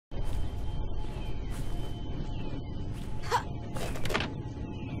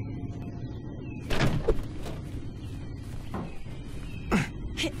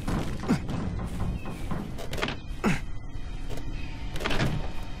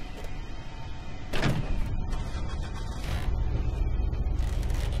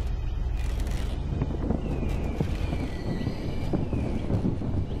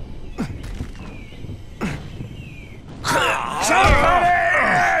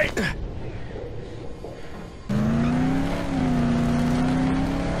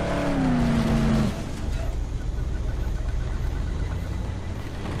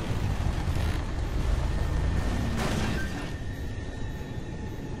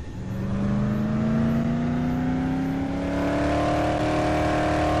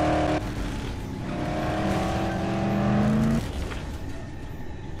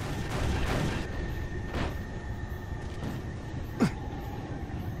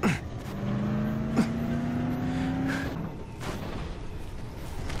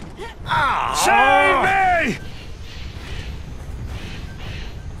Save me!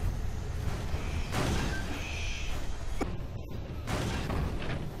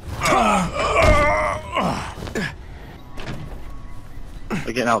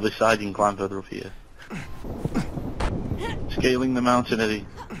 We're getting out this side, you can climb further up here. Scaling the mountain, Eddie.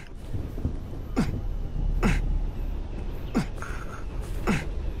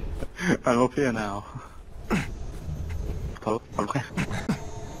 I'm up here now. Oh, okay.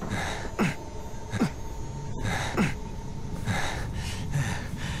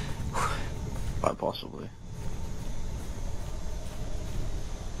 Quite possibly.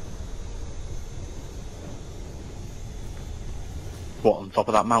 What, on top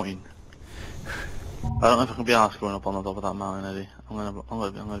of that mountain? I don't know if I can be asked going up on the top of that mountain, Eddie. I'm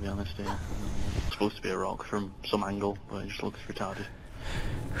gonna be honest here. It's supposed to be a rock from some angle, but it just looks retarded.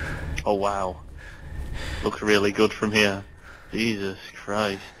 Oh wow. Looks really good from here. Jesus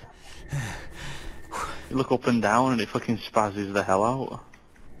Christ. You look up and down and it fucking spazzes the hell out.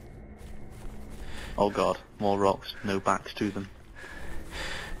 Oh god, more rocks, no backs to them.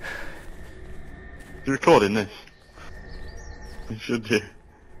 You're recording this? You should do.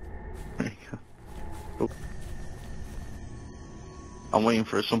 There you go. Oh. I'm waiting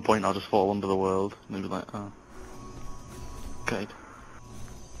for at some point I'll just fall under the world and they'll be like, oh. Okay.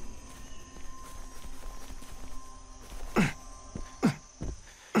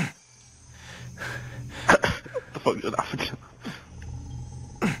 The fuck did that happen?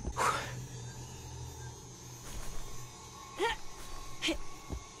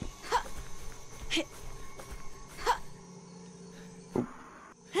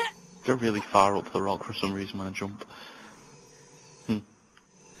 Go really far up the rock for some reason when I jump.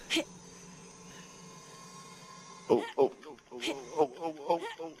 Oh, no, no, no, no,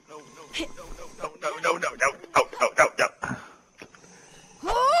 no, no, no, no, no,